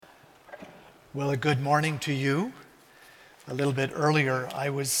Well, a good morning to you. A little bit earlier, I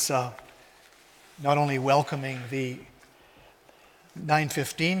was not only welcoming the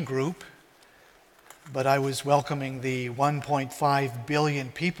 915 group, but I was welcoming the 1.5 billion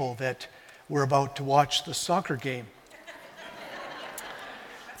people that were about to watch the soccer game,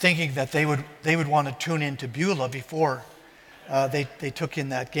 thinking that they would want to tune into Beulah before they took in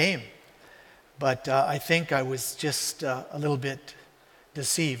that game. But I think I was just a little bit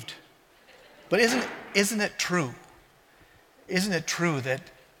deceived. But isn't it true? Isn't it true that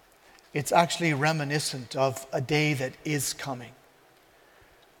it's actually reminiscent of a day that is coming?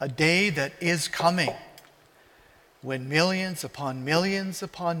 A day that is coming when millions upon millions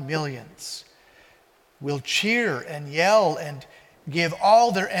upon millions will cheer and yell and give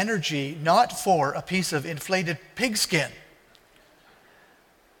all their energy not for a piece of inflated pigskin,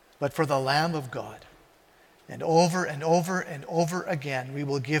 but for the Lamb of God. And over and over and over again, we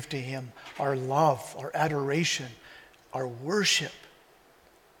will give to him our love, our adoration, our worship.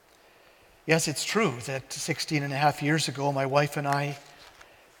 Yes, it's true that 16 and a half years ago, my wife and I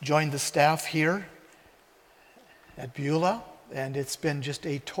joined the staff here at Beulah, and it's been just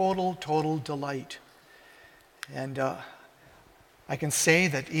a total delight. And I can say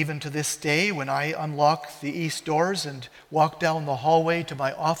that even to this day, when I unlock the east doors and walk down the hallway to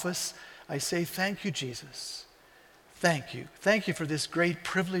my office, I say, "Thank you, Jesus. Thank you. Thank you for this great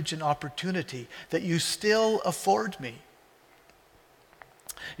privilege and opportunity that you still afford me."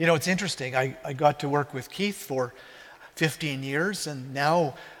 You know, it's interesting. I got to work with Keith for 15 years, and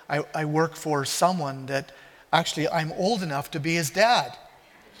now I work for someone that actually I'm old enough to be his dad.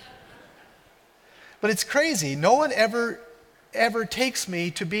 But it's crazy. No one ever takes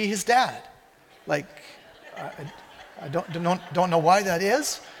me to be his dad. Like, I don't know why that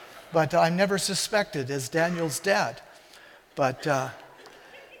is, but I'm never suspected as Daniel's dad. But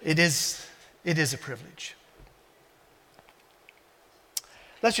it is a privilege.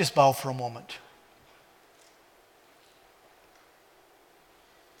 Let's just bow for a moment.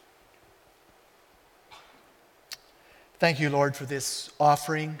 Thank you, Lord, for this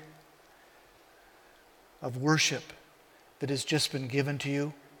offering of worship that has just been given to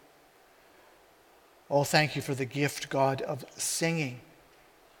you. Oh, thank you for the gift, God, of singing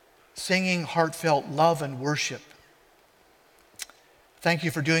heartfelt love and worship. Thank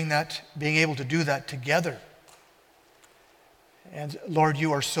you for doing that, being able to do that together. And Lord,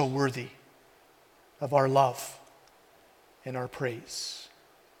 you are so worthy of our love and our praise.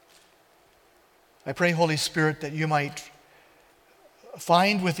 I pray, Holy Spirit, that you might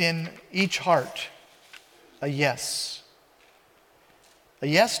find within each heart a yes. A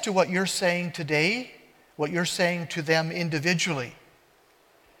yes to what you're saying today, what you're saying to them individually.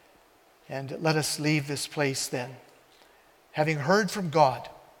 And let us leave this place then, having heard from God,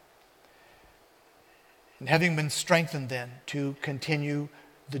 and having been strengthened then to continue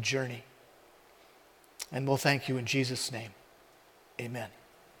the journey. And we'll thank you in Jesus' name. Amen.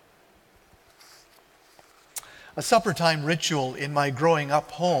 A supper time ritual in my growing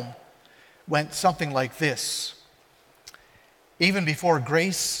up home went something like this. Even before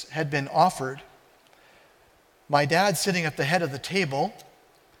grace had been offered, my dad, sitting at the head of the table,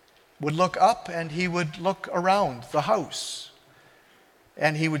 would look up and he would look around the house.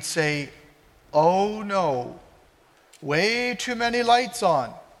 And he would say, "Oh no, way too many lights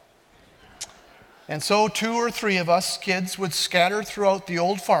on." And so 2 or 3 of us kids would scatter throughout the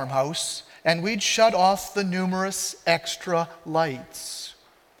old farmhouse, and we'd shut off the numerous extra lights.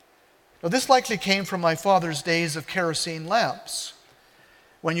 Now, this likely came from my father's days of kerosene lamps,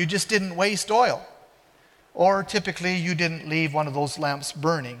 when you just didn't waste oil. Or typically you didn't leave one of those lamps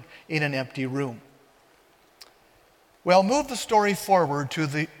burning in an empty room. Well, move the story forward to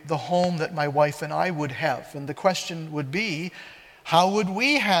the home that my wife and I would have. And the question would be, how would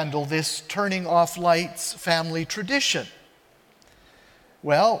we handle this turning off lights family tradition?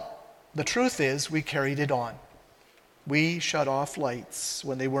 Well, the truth is we carried it on. We shut off lights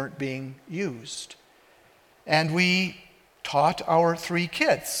when they weren't being used. And we taught our 3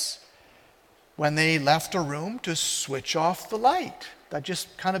 kids, when they left a room, to switch off the light. That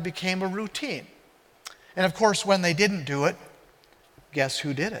just kind of became a routine. And of course, when they didn't do it, guess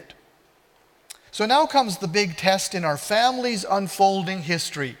who did it? So now comes the big test in our family's unfolding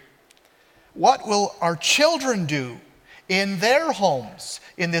history. What will our children do in their homes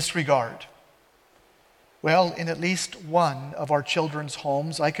in this regard? Well, in at least one of our children's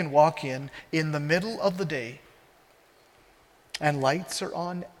homes, I can walk in the middle of the day, and lights are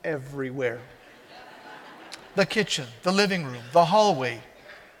on everywhere. The kitchen, the living room, the hallway,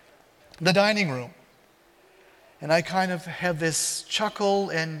 the dining room. And I kind of have this chuckle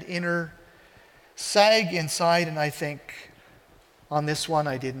and inner sag inside and I think, on this one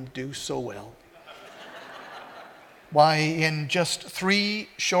I didn't do so well. Why, in just 3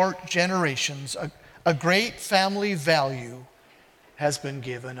 short generations, a great family value has been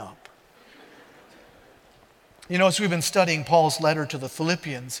given up. You know, as we've been studying Paul's letter to the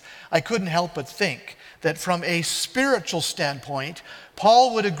Philippians, I couldn't help but think that from a spiritual standpoint,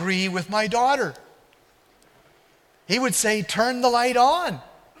 Paul would agree with my daughter. He would say, turn the light on,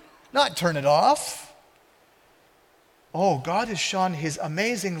 not turn it off. Oh, God has shone his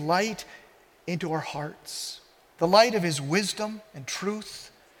amazing light into our hearts. The light of his wisdom and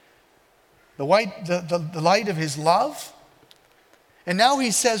truth. The light of his love. And now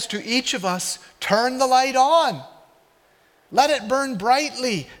he says to each of us, turn the light on. Let it burn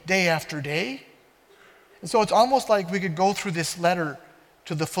brightly day after day. And so it's almost like we could go through this letter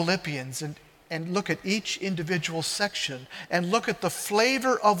to the Philippians and look at each individual section and look at the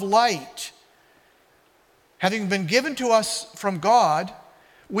flavor of light. Having been given to us from God,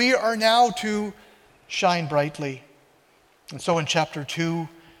 we are now to shine brightly. And so in chapter 2,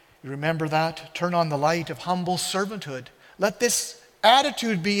 you remember that? Turn on the light of humble servanthood. Let this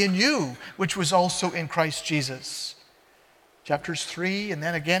attitude be in you, which was also in Christ Jesus. Chapters 3 and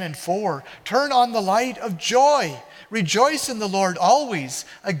then again in 4, turn on the light of joy. Rejoice in the Lord always.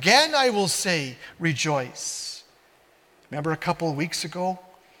 Again I will say, rejoice. Remember a couple of weeks ago,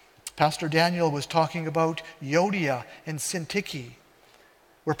 Pastor Daniel was talking about Euodia and Syntyche,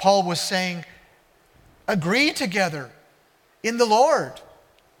 where Paul was saying, agree together in the Lord.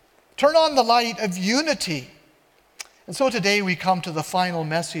 Turn on the light of unity. And so today we come to the final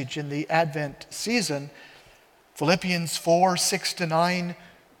message in the Advent season, Philippians 4, 6-9,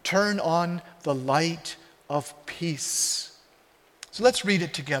 turn on the light of peace. So let's read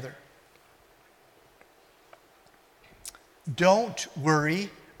it together. Don't worry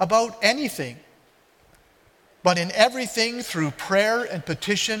about anything, but in everything through prayer and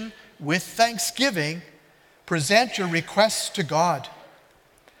petition with thanksgiving, present your requests to God.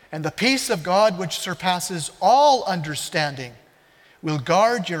 And the peace of God, which surpasses all understanding, will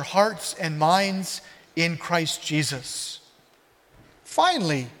guard your hearts and minds in Christ Jesus.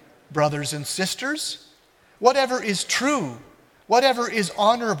 Finally, brothers and sisters, whatever is true, whatever is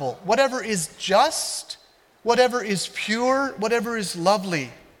honorable, whatever is just, whatever is pure, whatever is lovely,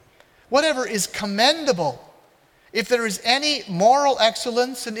 whatever is commendable, if there is any moral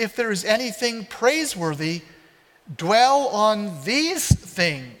excellence and if there is anything praiseworthy, dwell on these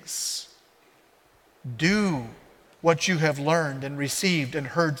things. Do what you have learned and received and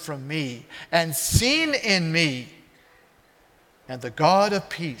heard from me and seen in me, and the God of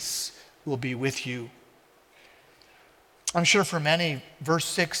peace will be with you. I'm sure for many, verse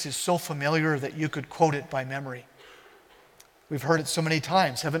 6 is so familiar that you could quote it by memory. We've heard it so many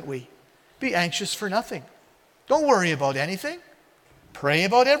times, haven't we? Be anxious for nothing. Don't worry about anything. Pray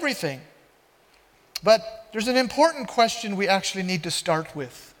about everything. But there's an important question we actually need to start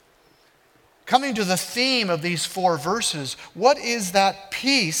with. Coming to the theme of these 4 verses, what is that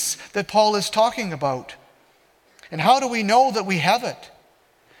peace that Paul is talking about? And how do we know that we have it?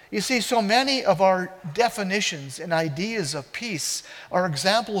 You see, so many of our definitions and ideas of peace are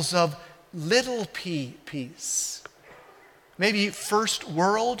examples of little p peace. Maybe first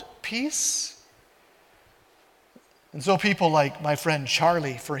world peace. And so people like my friend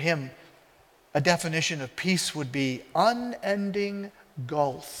Charlie, for him, a definition of peace would be unending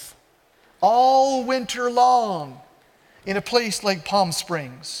gulf, all winter long, in a place like Palm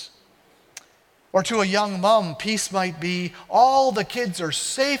Springs. Or to a young mom, peace might be all the kids are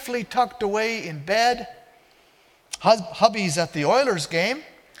safely tucked away in bed, hubby's at the Oilers game,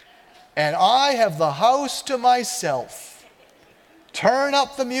 and I have the house to myself. Turn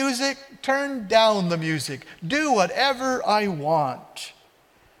up the music, turn down the music, do whatever I want.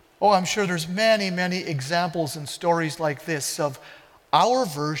 Oh, I'm sure there's many, many examples and stories like this of our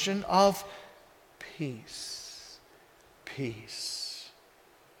version of peace. Peace.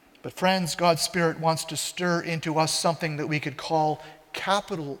 But friends, God's Spirit wants to stir into us something that we could call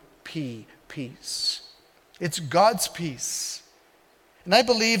capital P, peace. It's God's peace. And I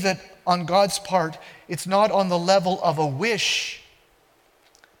believe that on God's part, it's not on the level of a wish.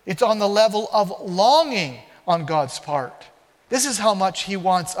 It's on the level of longing on God's part. This is how much He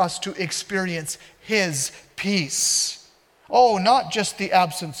wants us to experience His peace. Oh, not just the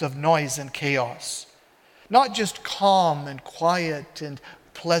absence of noise and chaos. Not just calm and quiet and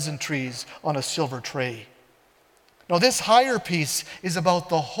pleasantries on a silver tray. No, this higher peace is about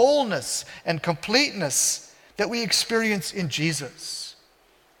the wholeness and completeness that we experience in Jesus.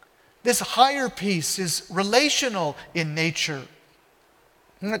 This higher peace is relational in nature.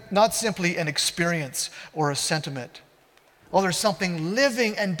 Not simply an experience or a sentiment. Oh, there's something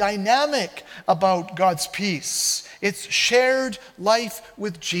living and dynamic about God's peace. It's shared life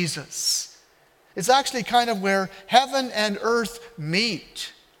with Jesus. It's actually kind of where heaven and earth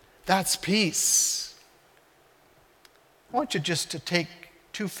meet. That's peace. I want you just to take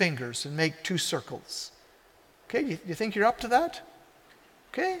 2 fingers and make 2 circles. Okay, you think you're up to that?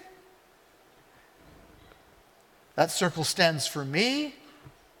 Okay. That circle stands for me.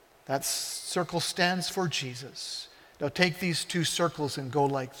 That circle stands for Jesus. Now take these 2 circles and go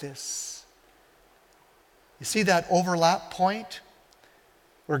like this. You see that overlap point?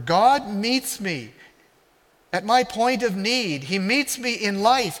 Where God meets me at my point of need. He meets me in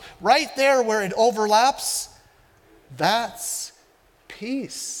life. Right there where it overlaps, that's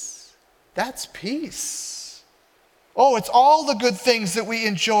peace. That's peace. Oh, it's all the good things that we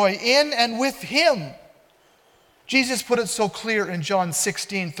enjoy in and with Him. Jesus put it so clear in John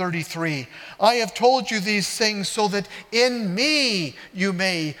 16:33. I have told you these things so that in me you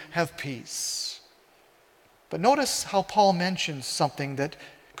may have peace. But notice how Paul mentions something that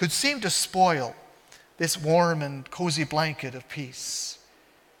could seem to spoil this warm and cozy blanket of peace.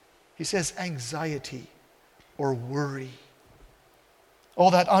 He says anxiety or worry. Oh,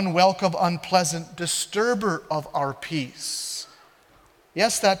 that unwelcome, unpleasant disturber of our peace.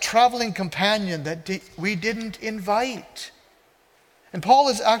 Yes, that traveling companion that we didn't invite. And Paul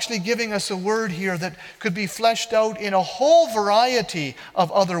is actually giving us a word here that could be fleshed out in a whole variety of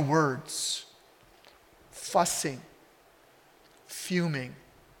other words. Fussing, fuming,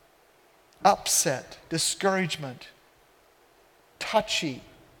 upset, discouragement, touchy,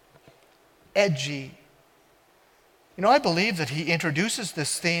 edgy. You know, I believe that he introduces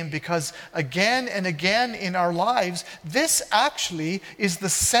this theme because again and again in our lives, this actually is the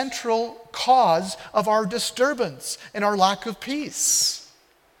central cause of our disturbance and our lack of peace.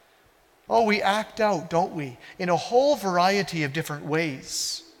 Oh, we act out, don't we, in a whole variety of different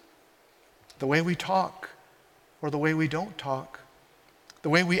ways. The way we talk or the way we don't talk. The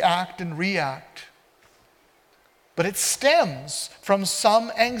way we act and react. But it stems from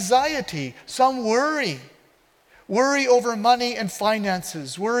some anxiety, some worry. Worry over money and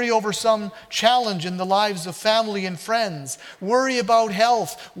finances. Worry over some challenge in the lives of family and friends. Worry about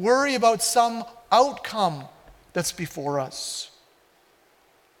health. Worry about some outcome that's before us.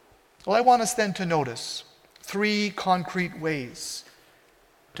 Well, I want us then to notice 3 concrete ways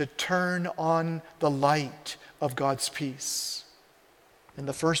to turn on the light of God's peace. And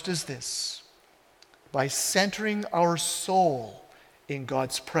the first is this: by centering our soul in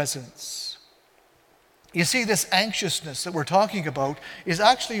God's presence. You see, this anxiousness that we're talking about is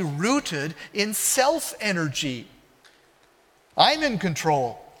actually rooted in self-energy. I'm in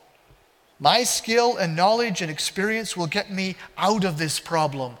control. My skill and knowledge and experience will get me out of this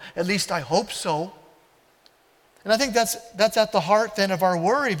problem. At least I hope so. And I think that's at the heart then of our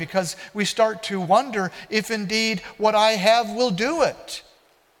worry, because we start to wonder if indeed what I have will do it.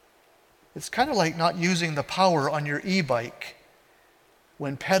 It's kind of like not using the power on your e-bike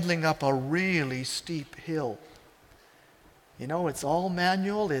when pedaling up a really steep hill. You know, it's all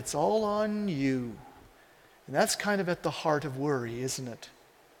manual, it's all on you. And that's kind of at the heart of worry, isn't it?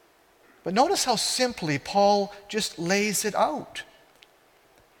 But notice how simply Paul just lays it out.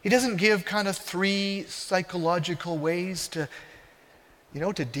 He doesn't give kind of 3 psychological ways to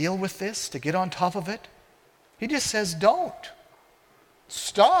deal with this, to get on top of it. He just says, don't.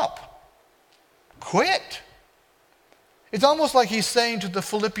 Stop. Quit. It's almost like he's saying to the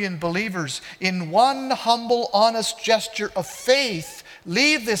Philippian believers, in one humble, honest gesture of faith,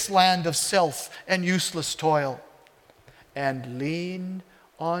 leave this land of self and useless toil and lean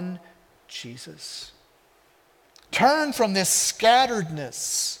on Jesus. Turn from this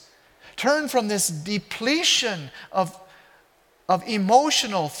scatteredness. Turn from this depletion of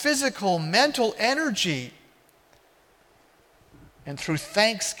emotional, physical, mental energy. And through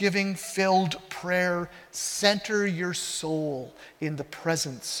thanksgiving-filled prayer, center your soul in the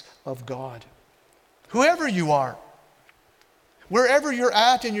presence of God. Whoever you are, wherever you're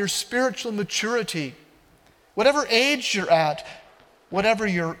at in your spiritual maturity, whatever age you're at, whatever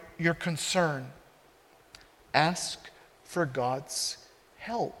your concern, ask for God's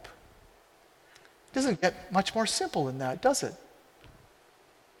help. It doesn't get much more simple than that, does it?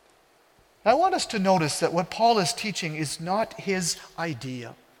 I want us to notice that what Paul is teaching is not his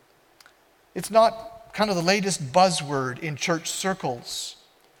idea. It's not kind of the latest buzzword in church circles,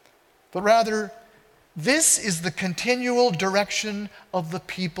 but rather, this is the continual direction of the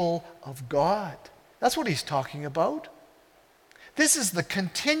people of God. That's what he's talking about. This is the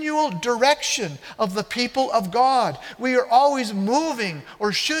continual direction of the people of God. We are always moving,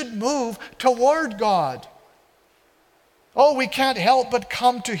 or should move, toward God. Oh, we can't help but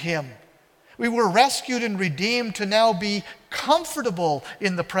come to Him. We were rescued and redeemed to now be comfortable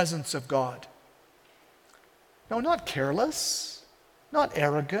in the presence of God. No, not careless, not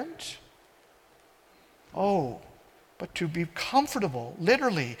arrogant. Oh, but to be comfortable,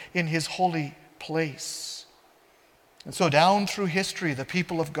 literally, in His holy place. And so down through history, the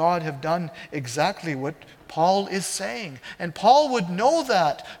people of God have done exactly what Paul is saying. And Paul would know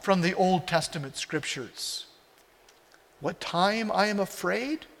that from the Old Testament scriptures. What time I am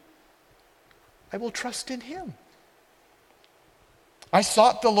afraid, I will trust in Him. I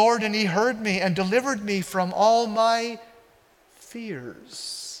sought the Lord, and He heard me and delivered me from all my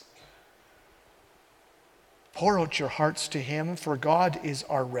fears. Pour out your hearts to Him, for God is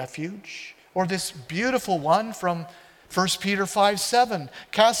our refuge. Or this beautiful one from 1 Peter 5:7,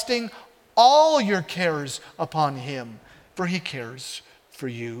 casting all your cares upon Him, for He cares for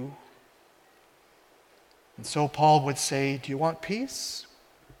you. And so Paul would say, do you want peace?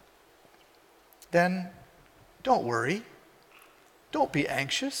 Then don't worry. Don't be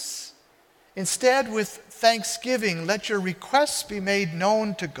anxious. Instead, with thanksgiving, let your requests be made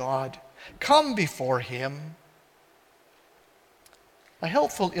known to God. Come before Him. A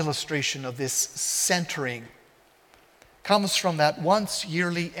helpful illustration of this centering comes from that once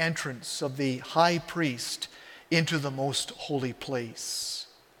yearly entrance of the high priest into the most holy place.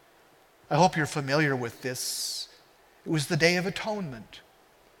 I hope you're familiar with this. It was the Day of Atonement.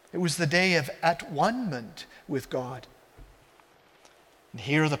 It was the day of at-one-ment with God. And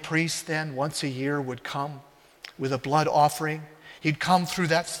here the priest then, once a year, would come with a blood offering. He'd come through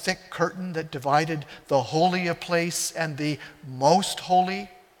that thick curtain that divided the holy of place and the most holy.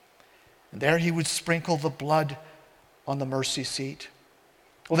 And there he would sprinkle the blood on the mercy seat.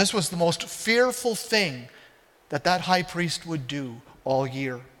 Well, this was the most fearful thing that high priest would do all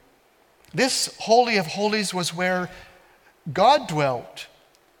year. This Holy of Holies was where God dwelt.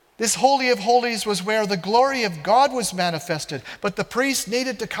 This Holy of Holies was where the glory of God was manifested. But the priest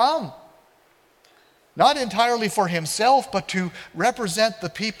needed to come. Not entirely for himself, but to represent the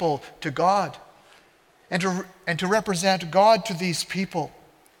people to God. And to represent God to these people.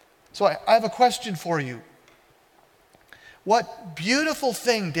 So I have a question for you. What beautiful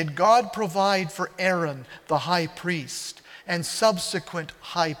thing did God provide for Aaron, the high priest, and subsequent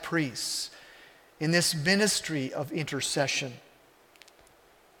high priests in this ministry of intercession?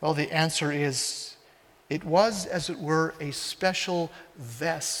 Well, the answer is, it was, as it were, a special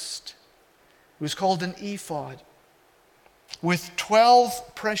vest. It was called an ephod, with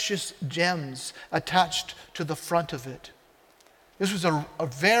 12 precious gems attached to the front of it. This was a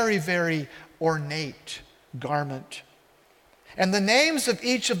very, very ornate garment. And the names of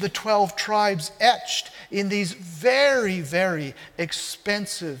each of the 12 tribes etched in these very, very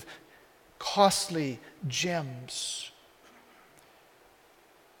expensive, costly gems.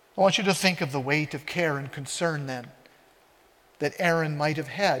 I want you to think of the weight of care and concern then that Aaron might have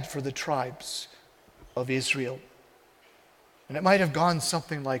had for the tribes of Israel. And it might have gone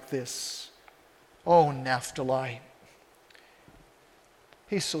something like this. Oh, Naphtali,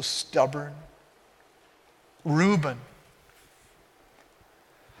 he's so stubborn. Reuben,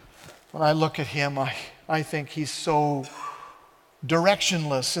 when I look at him, I think he's so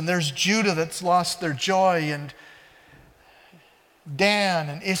directionless. And there's Judah that's lost their joy, and Dan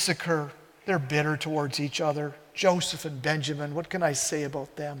and Issachar, they're bitter towards each other. Joseph and Benjamin, what can I say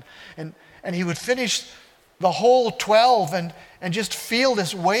about them? And he would finish the whole 12 and just feel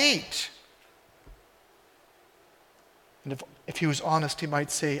this weight. And if he was honest, he might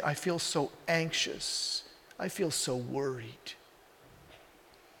say, I feel so anxious. I feel so worried.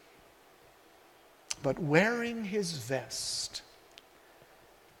 But wearing his vest,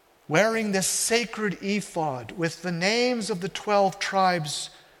 wearing this sacred ephod with the names of the 12 tribes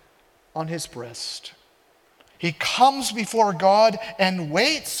on his breast, he comes before God and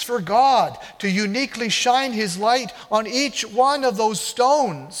waits for God to uniquely shine His light on each one of those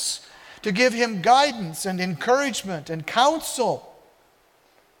stones to give him guidance and encouragement and counsel.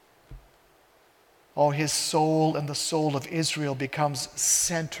 Oh, his soul and the soul of Israel becomes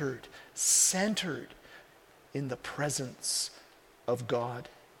centered in the presence of God.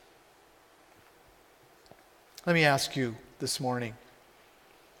 Let me ask you this morning,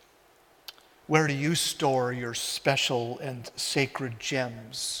 where do you store your special and sacred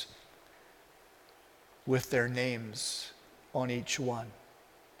gems with their names on each one?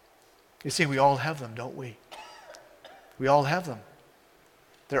 You see, we all have them, don't we? We all have them.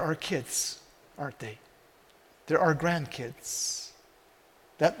 They're our kids, aren't they? They're our grandkids.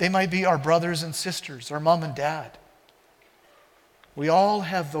 That they might be our brothers and sisters, our mom and dad. We all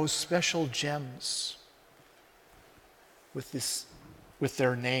have those special gems with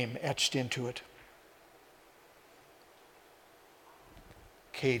their name etched into it.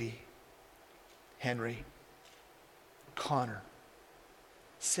 Katie, Henry, Connor,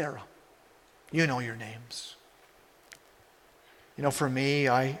 Sarah. You know your names. You know, for me,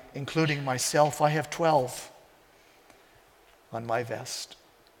 including myself, I have 12 on my vest.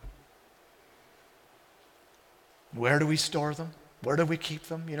 Where do we store them? Where do we keep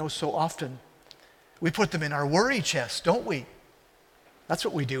them? You know, so often we put them in our worry chest, don't we? That's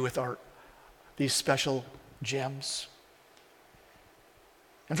what we do with these special gems.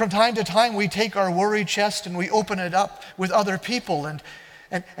 And from time to time, we take our worry chest and we open it up with other people and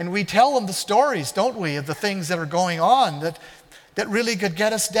we tell them the stories, don't we, of the things that are going on that really could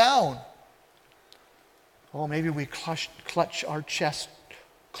get us down. Oh, maybe we clutch our chest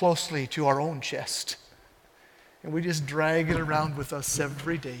closely to our own chest. And we just drag it around with us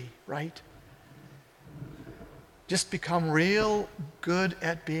every day, right? Just become real good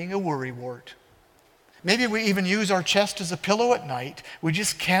at being a worrywart. Maybe we even use our chest as a pillow at night. We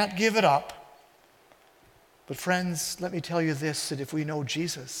just can't give it up. But friends, let me tell you this, that if we know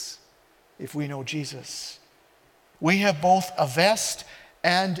Jesus, we have both a vest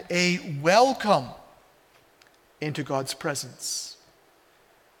and a welcome into God's presence.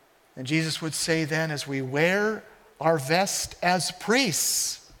 And Jesus would say then, as we wear our vest as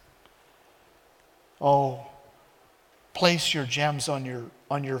priests, oh, place your gems on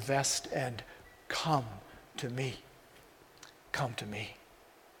your vest and come to me. Come to me.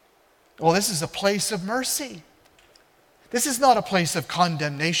 Oh, this is a place of mercy. This is not a place of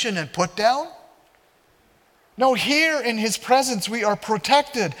condemnation and put down. No, here in His presence we are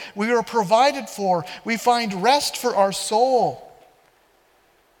protected. We are provided for. We find rest for our soul.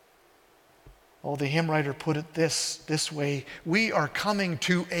 Oh, the hymn writer put it this way. We are coming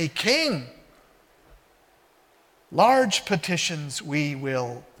to a king. Large petitions we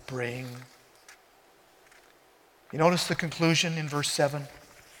will bring. You notice the conclusion in verse 7.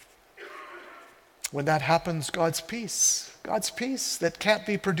 When that happens, God's peace that can't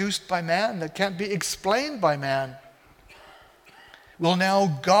be produced by man, that can't be explained by man, will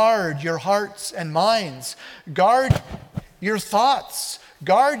now guard your hearts and minds, guard your thoughts,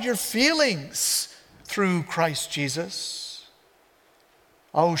 guard your feelings through Christ Jesus.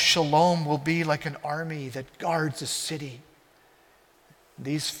 Oh, shalom will be like an army that guards a city.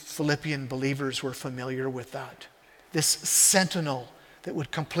 These Philippian believers were familiar with that. This sentinel that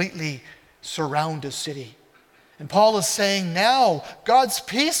would completely surround a city. And Paul is saying now, God's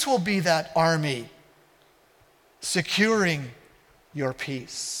peace will be that army, securing your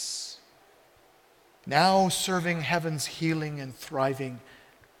peace. Now serving heaven's healing and thriving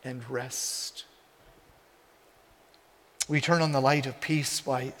and rest. We turn on the light of peace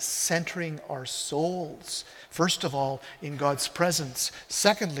by centering our souls, first of all, in God's presence.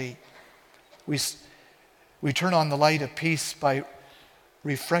 Secondly, we turn on the light of peace by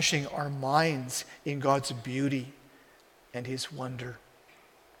refreshing our minds in God's beauty and His wonder.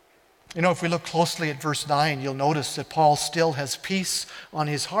 You know, if we look closely at verse 9, you'll notice that Paul still has peace on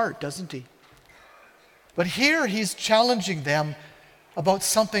his heart, doesn't he? But here he's challenging them about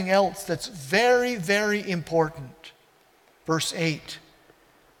something else that's very, very important. Verse 8,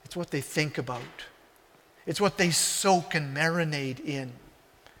 it's what they think about. It's what they soak and marinate in.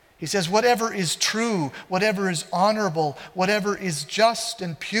 He says, whatever is true, whatever is honorable, whatever is just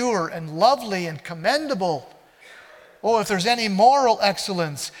and pure and lovely and commendable. Oh, if there's any moral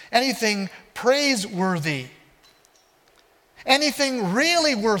excellence, anything praiseworthy, anything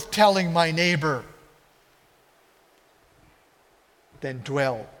really worth telling my neighbor, then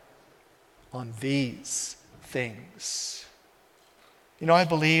dwell on these things. You know, I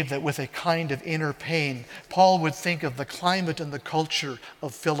believe that with a kind of inner pain, Paul would think of the climate and the culture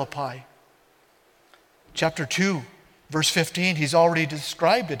of Philippi. Chapter 2, verse 15, he's already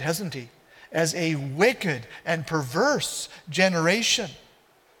described it, hasn't he? As a wicked and perverse generation.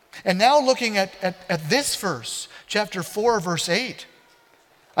 And now looking at this verse, chapter 4, verse 8,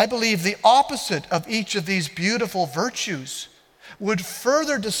 I believe the opposite of each of these beautiful virtues would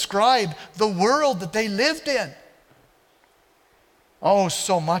further describe the world that they lived in. Oh,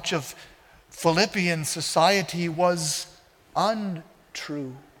 so much of Philippian society was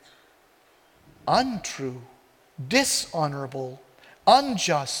untrue, dishonorable,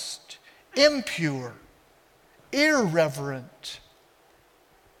 unjust, impure, irreverent,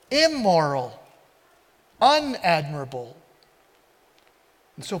 immoral, unadmirable.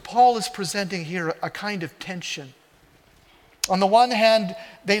 And so Paul is presenting here a kind of tension. On the one hand,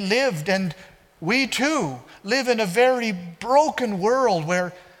 they lived, and we too live in a very broken world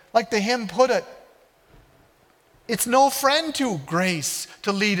where, like the hymn put it, it's no friend to grace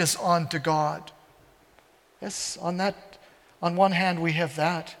to lead us on to God. Yes, on one hand we have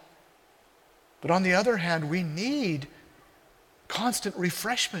that. But on the other hand, we need constant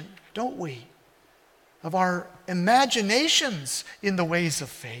refreshment, don't we? Of our imaginations in the ways of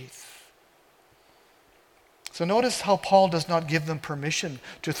faith. So notice how Paul does not give them permission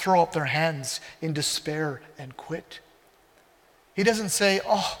to throw up their hands in despair and quit. He doesn't say,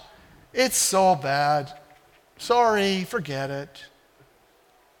 oh, it's so bad. Sorry, forget it.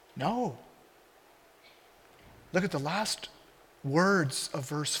 No. Look at the last words of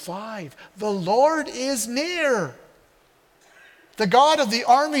verse 5. The Lord is near. The God of the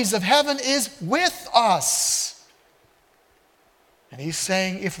armies of heaven is with us. And he's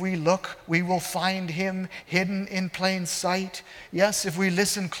saying, if we look, we will find him hidden in plain sight. Yes, if we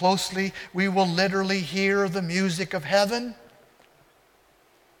listen closely, we will literally hear the music of heaven.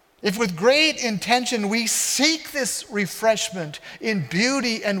 If with great intention we seek this refreshment in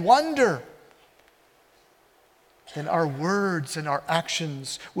beauty and wonder, then our words and our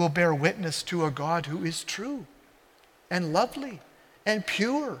actions will bear witness to a God who is true and lovely and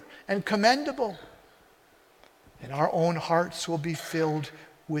pure and commendable. And our own hearts will be filled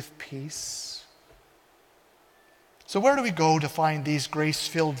with peace. So where do we go to find these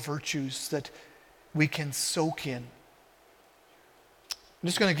grace-filled virtues that we can soak in? I'm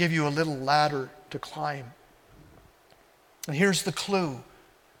just going to give you a little ladder to climb. And here's the clue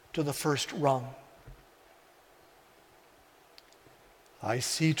to the first rung. I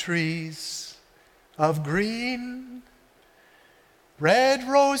see trees of green, red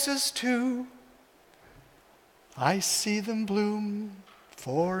roses too. I see them bloom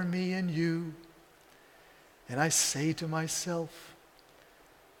for me and you. And I say to myself,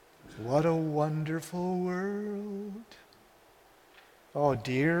 what a wonderful world. Oh,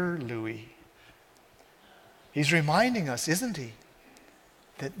 dear Louis. He's reminding us, isn't he,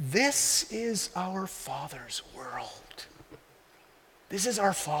 that this is our Father's world. This is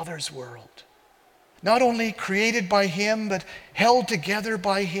our Father's world. Not only created by him, but held together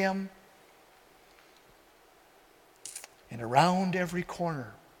by him. And around every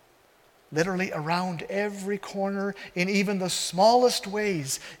corner, literally around every corner, in even the smallest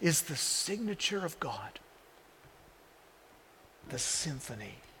ways, is the signature of God. The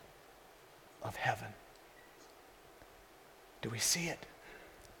symphony of heaven. Do we see it?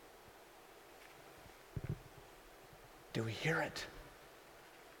 Do we hear it?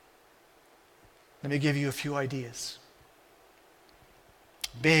 Let me give you a few ideas.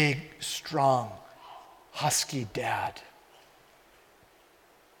 Big, strong, husky dad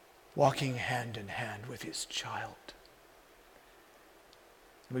walking hand in hand with his child.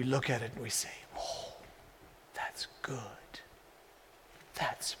 We look at it and we say, oh, that's good.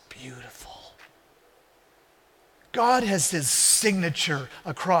 That's beautiful. God has his signature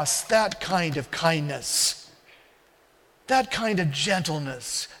across that kind of kindness, that kind of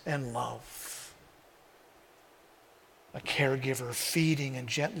gentleness and love. A caregiver feeding and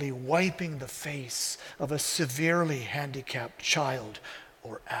gently wiping the face of a severely handicapped child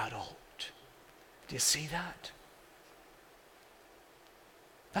or adult. Do you see that?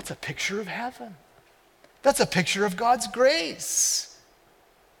 That's a picture of heaven. That's a picture of God's grace.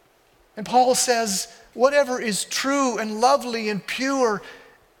 And Paul says, whatever is true and lovely and pure,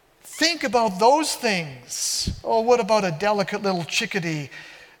 think about those things. Oh, what about a delicate little chickadee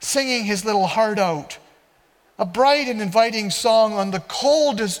singing his little heart out? A bright and inviting song on the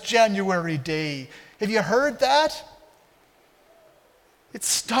coldest January day. Have you heard that? It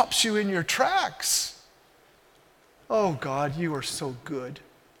stops you in your tracks. Oh God, you are so good.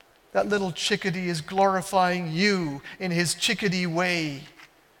 That little chickadee is glorifying you in his chickadee way.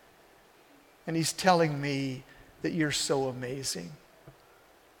 And he's telling me that you're so amazing.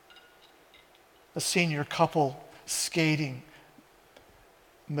 A senior couple skating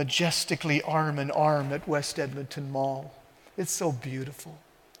majestically arm in arm at West Edmonton Mall. It's so beautiful.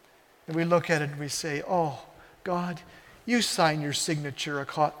 And we look at it and we say, oh, God, you sign your signature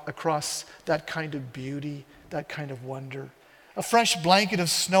across that kind of beauty, that kind of wonder. A fresh blanket of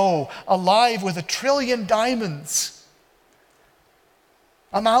snow, alive with 1 trillion diamonds.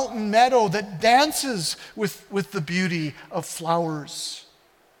 A mountain meadow that dances with the beauty of flowers.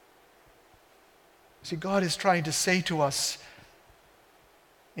 See, God is trying to say to us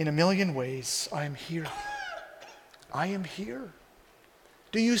in a million ways, I am here. I am here.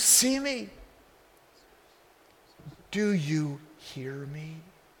 Do you see me? Do you hear me?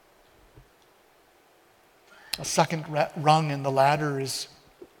 A second rung in the ladder is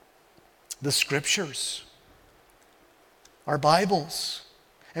the Scriptures, our Bibles.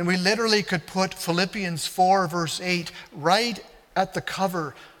 And we literally could put Philippians 4, verse 8, right at the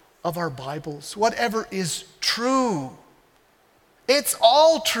cover of our Bibles. Whatever is true, it's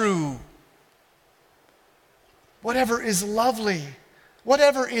all true. Whatever is lovely,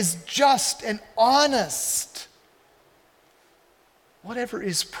 whatever is just and honest, whatever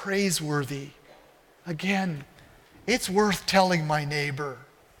is praiseworthy. Again, it's worth telling my neighbor.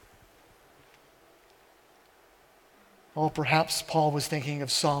 Oh, perhaps Paul was thinking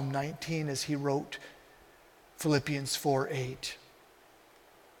of Psalm 19 as he wrote Philippians 4:8.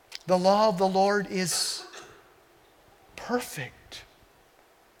 The law of the Lord is perfect,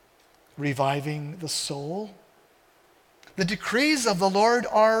 reviving the soul. The decrees of the Lord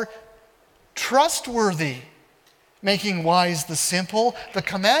are trustworthy, making wise the simple. The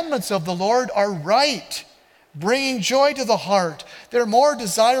commandments of the Lord are right, bringing joy to the heart. They're more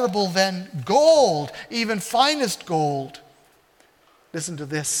desirable than gold, even finest gold. Listen to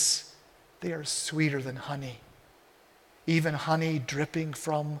this. They are sweeter than honey, even honey dripping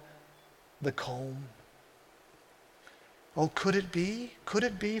from the comb. Oh, could it be? Could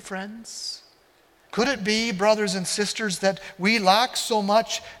it be, friends? Could it be, brothers and sisters, that we lack so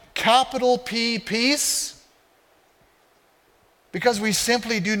much capital P peace? Because we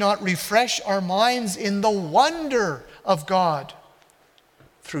simply do not refresh our minds in the wonder of God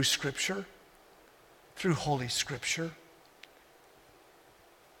through Scripture, through Holy Scripture.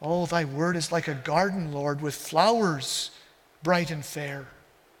 Oh, thy word is like a garden, Lord, with flowers bright and fair.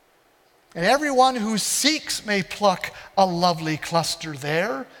 And everyone who seeks may pluck a lovely cluster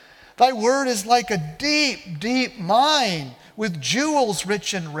there. Thy word is like a deep, deep mine with jewels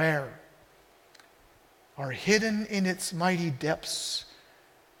rich and rare, are hidden in its mighty depths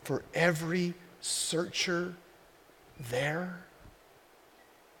for every searcher there.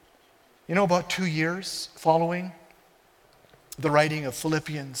 You know, about 2 years following the writing of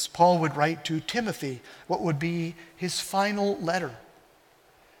Philippians, Paul would write to Timothy what would be his final letter.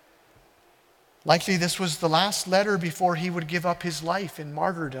 Likely this was the last letter before he would give up his life in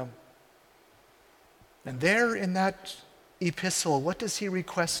martyrdom. And there in that epistle, what does he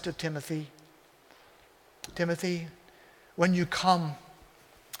request to Timothy? Timothy, when you come,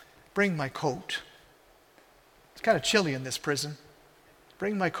 bring my coat. It's kind of chilly in this prison.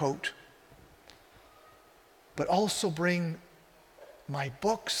 Bring my coat. But also bring my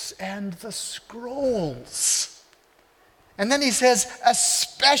books and the scrolls. And then he says,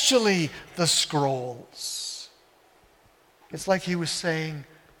 especially the scrolls. It's like he was saying,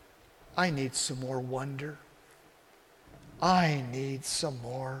 I need some more wonder. I need some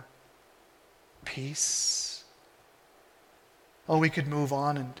more peace. Oh, we could move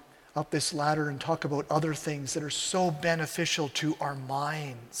on and up this ladder and talk about other things that are so beneficial to our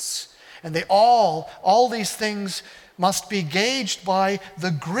minds. And they all these things must be gauged by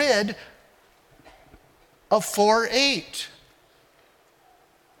the grid of 4:8.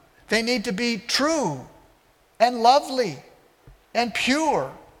 They need to be true and lovely and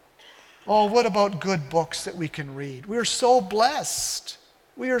pure. Oh, what about good books that we can read? We are so blessed.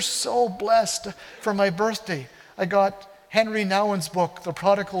 We are so blessed. For my birthday, I got Henry Nouwen's book, The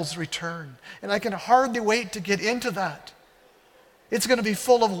Prodigal's Return. And I can hardly wait to get into that. It's going to be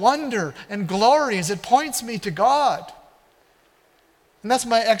full of wonder and glory as it points me to God. And that's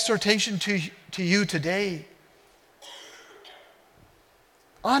my exhortation to you today.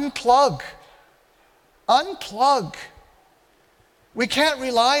 Unplug. Unplug. We can't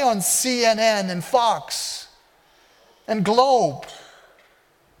rely on CNN and Fox and Globe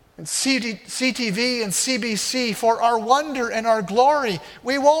and CTV and CBC for our wonder and our glory.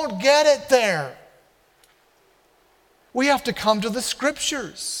 We won't get it there. We have to come to the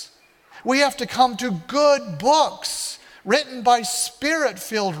Scriptures. We have to come to good books written by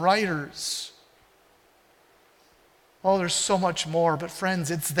Spirit-filled writers. Oh, there's so much more, but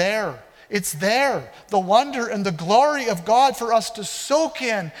friends, it's there. It's there, the wonder and the glory of God for us to soak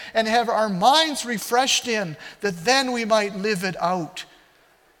in and have our minds refreshed in, that then we might live it out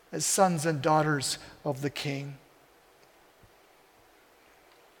as sons and daughters of the King.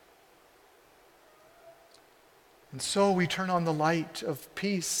 And so we turn on the light of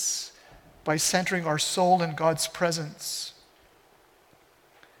peace by centering our soul in God's presence,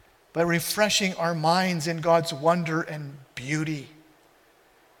 by refreshing our minds in God's wonder and beauty,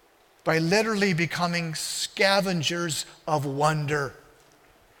 by literally becoming scavengers of wonder,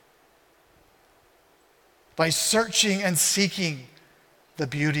 by searching and seeking the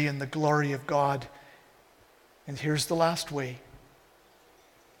beauty and the glory of God. And here's the last way: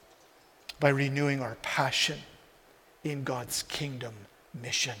 by renewing our passion in God's kingdom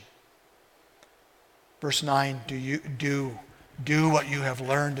mission. Verse 9, do what you have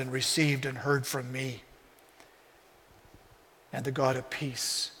learned and received and heard from me, and the God of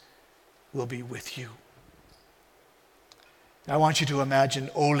peace will be with you. Now, I want you to imagine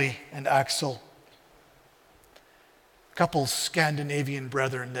Ole and Axel, a couple Scandinavian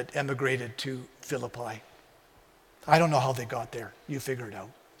brethren that emigrated to Philippi. I don't know how they got there. You figure it out.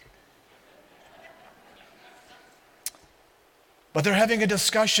 But they're having a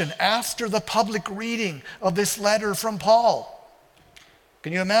discussion after the public reading of this letter from Paul.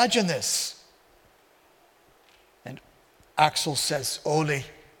 Can you imagine this? And Axel says, Ole,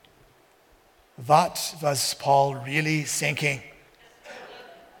 what was Paul really thinking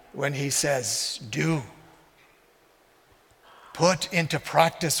when he says, do? Put into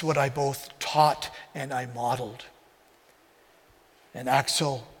practice what I both taught and I modeled. And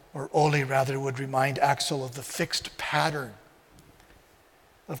Axel, or Ole rather, would remind Axel of the fixed pattern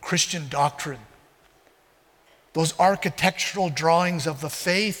of Christian doctrine, those architectural drawings of the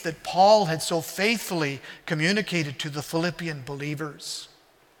faith that Paul had so faithfully communicated to the Philippian believers.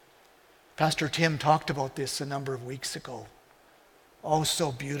 Pastor Tim talked about this a number of weeks ago. Oh,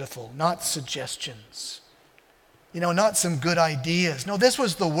 so beautiful. Not suggestions. Not some good ideas. No, this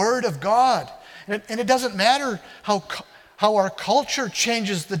was the Word of God. And it doesn't matter how our culture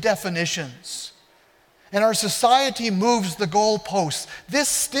changes the definitions and our society moves the goalposts. This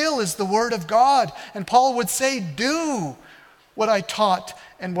still is the Word of God. And Paul would say, do what I taught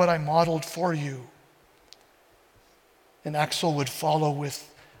and what I modeled for you. And Axel would follow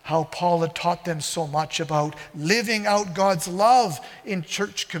with how Paul had taught them so much about living out God's love in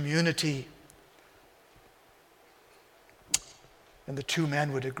church community. And the two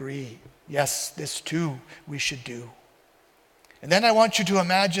men would agree, yes, this too we should do. And then I want you to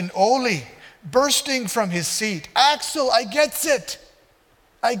imagine Ole bursting from his seat. Axel, I gets it.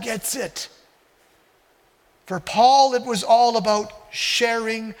 I gets it. For Paul, it was all about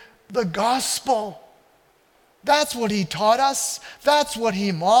sharing the gospel. That's what he taught us. That's what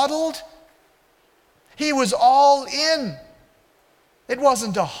he modeled. He was all in. It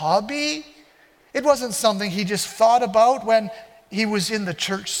wasn't a hobby. It wasn't something he just thought about when he was in the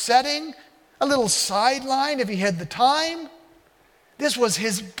church setting, a little sideline if he had the time. This was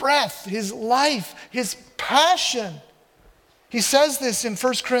his breath, his life, his passion. He says this in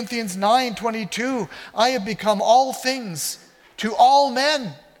 1 Corinthians 9:22, I have become all things to all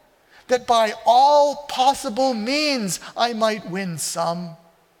men, that by all possible means I might win some.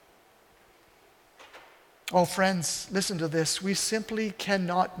 Oh, friends, listen to this. We simply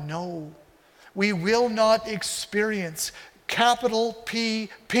cannot know. We will not experience capital P,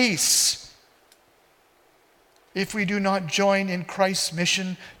 peace, if we do not join in Christ's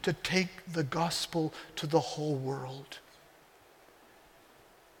mission to take the gospel to the whole world.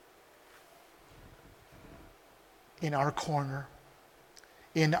 In our corner,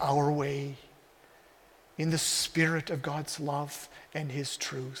 in our way, in the spirit of God's love and His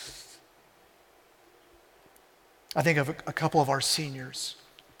truth. I think of a couple of our seniors.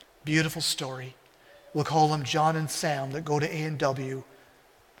 Beautiful story. We'll call them John and Sam, that go to A&W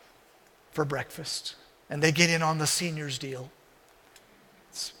for breakfast. And they get in on the seniors deal.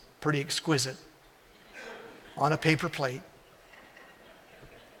 It's pretty exquisite. On a paper plate.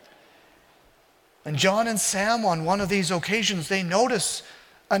 And John and Sam, on one of these occasions, they notice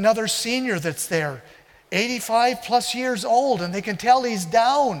another senior that's there, 85 plus years old, and they can tell he's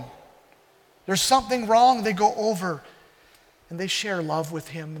down. There's something wrong. They go over and they share love with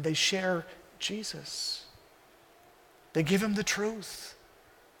him, and they share Jesus. They give him the truth.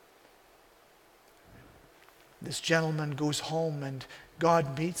 This gentleman goes home and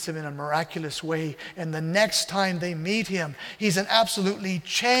God meets him in a miraculous way. And the next time they meet him, he's an absolutely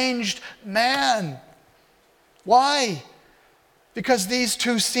changed man. Why? Because these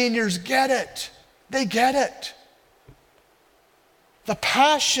two seniors get it. They get it. The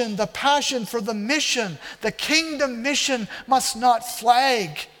passion for the mission, the kingdom mission must not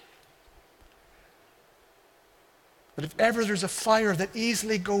flag. But if ever there's a fire that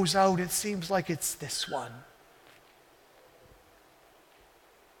easily goes out, it seems like it's this one.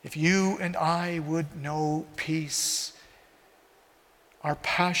 If you and I would know peace, our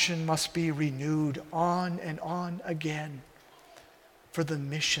passion must be renewed on and on again for the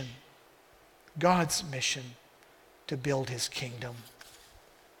mission, God's mission, to build His kingdom.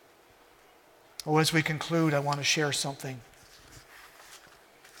 Oh, as we conclude, I want to share something.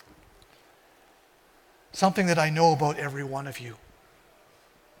 Something that I know about every one of you.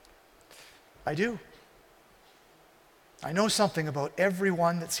 I do. I know something about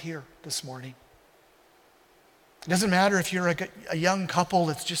everyone that's here this morning. It doesn't matter if you're a young couple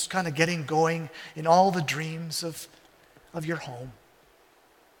that's just kind of getting going in all the dreams of your home.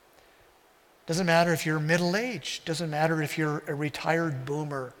 It doesn't matter if you're middle-aged. It doesn't matter if you're a retired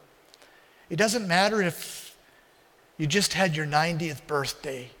boomer. It doesn't matter if you just had your 90th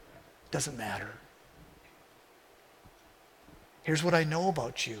birthday. It doesn't matter. Here's what I know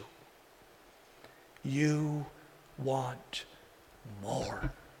about you. You want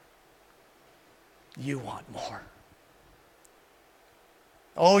more. You want more.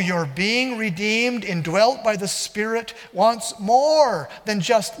 Oh, your being redeemed, indwelt by the Spirit, wants more than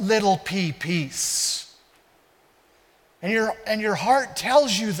just little peace. And your heart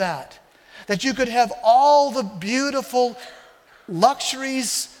tells you that you could have all the beautiful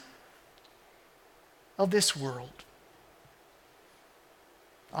luxuries of this world.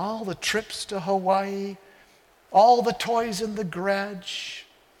 All the trips to Hawaii, all the toys in the garage,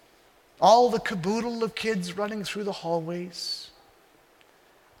 all the caboodle of kids running through the hallways,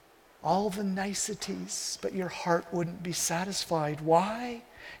 all the niceties, but your heart wouldn't be satisfied. Why?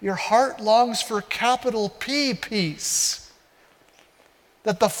 Your heart longs for capital P peace.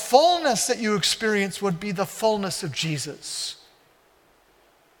 That the fullness that you experience would be the fullness of Jesus.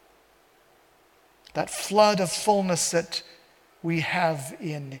 That flood of fullness that we have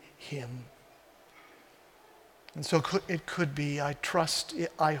in Him. And so it could be, I trust,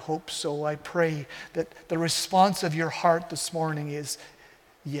 I hope so, I pray that the response of your heart this morning is,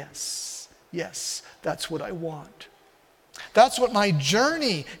 yes, yes, that's what I want. That's what my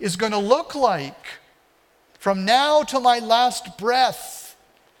journey is going to look like from now to my last breath.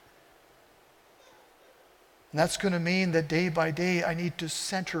 And that's going to mean that day by day I need to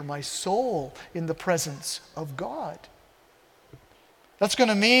center my soul in the presence of God. That's going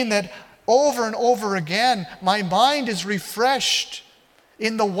to mean that over and over again my mind is refreshed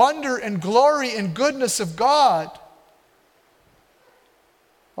in the wonder and glory and goodness of God.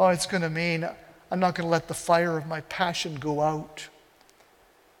 Oh, it's going to mean I'm not going to let the fire of my passion go out.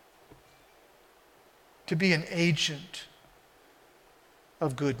 To be an agent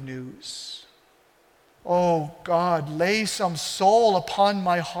of good news. Oh God, lay some soul upon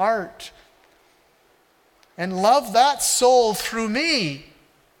my heart and love that soul through me.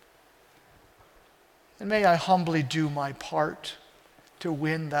 And may I humbly do my part to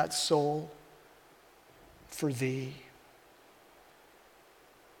win that soul for Thee.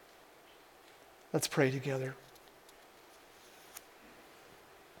 Let's pray together.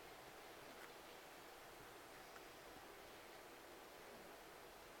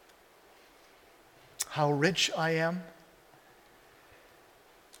 How rich I am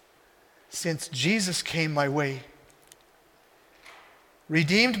since Jesus came my way,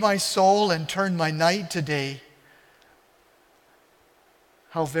 redeemed my soul and turned my night to day.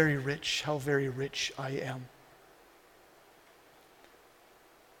 How very rich I am.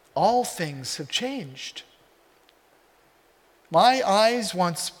 All things have changed. My eyes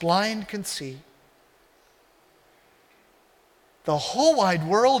once blind can see. The whole wide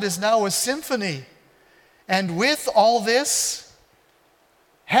world is now a symphony. And with all this,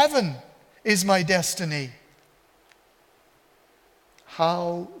 heaven is my destiny.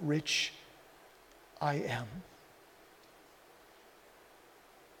 How rich I am.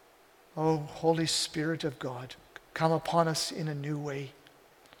 Oh, Holy Spirit of God, come upon us in a new way.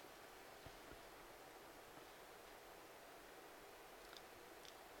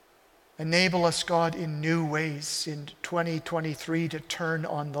 Enable us, God, in new ways in 2023 to turn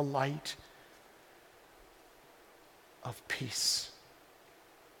on the light of peace.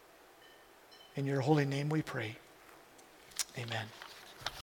 In your holy name we pray. Amen.